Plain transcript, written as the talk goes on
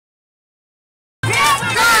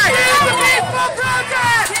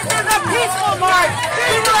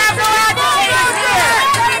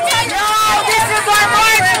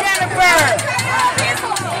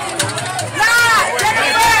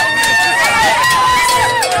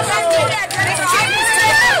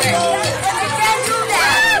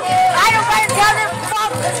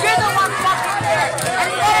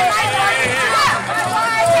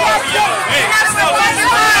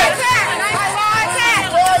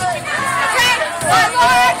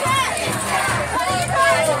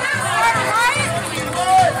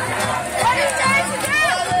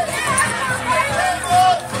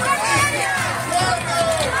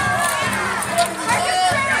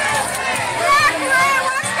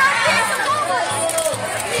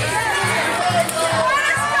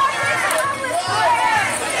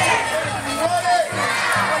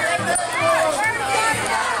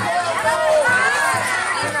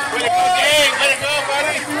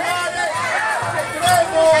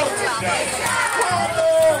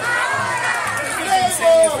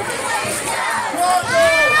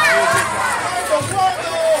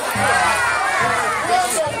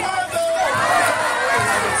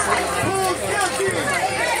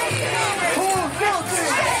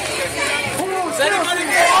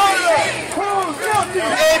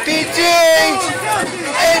ABQ!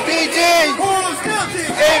 ABQ!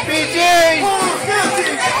 ABQ!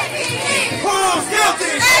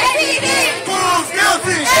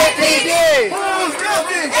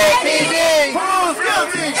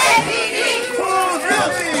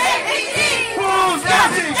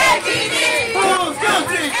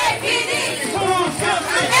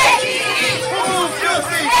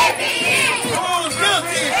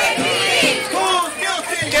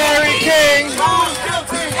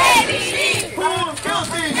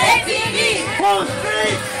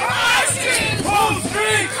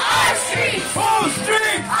 Streets! Full streets! Our streets! Full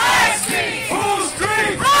streets!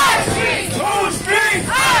 Our streets!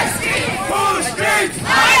 Full streets!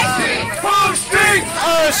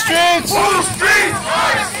 Our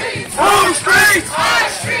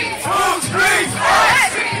streets! Full streets! Our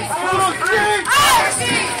streets! Full streets! Our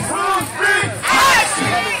streets! Full streets!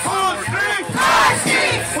 Our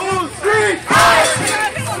streets! Full streets! Our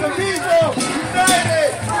streets! The people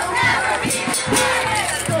united! Will never be divided!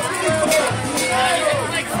 The people united!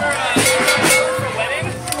 Like for a wedding?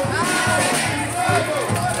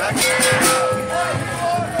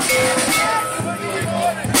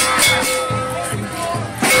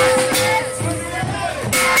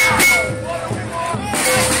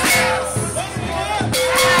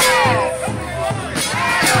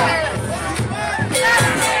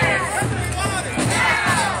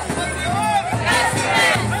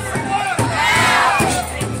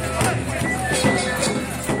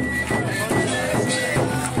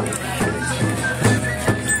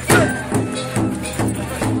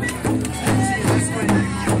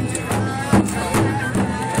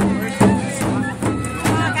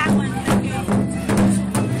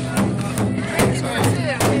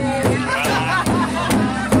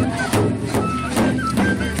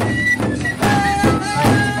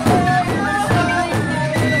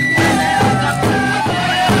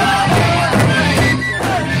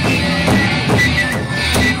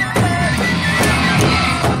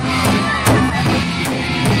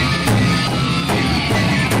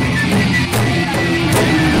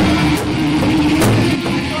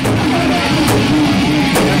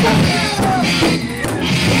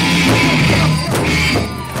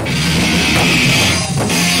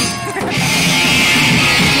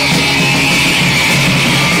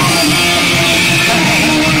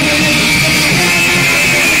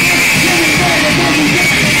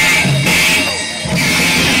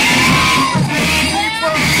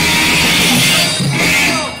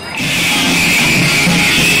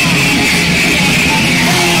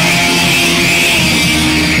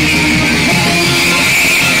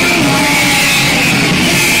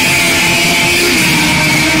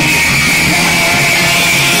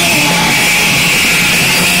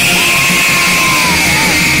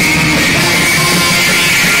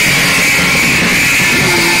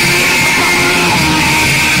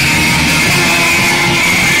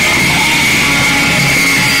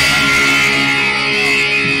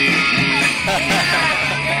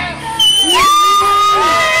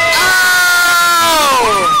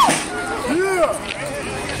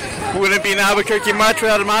 Wouldn't be in Albuquerque much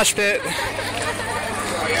without a mosh pit.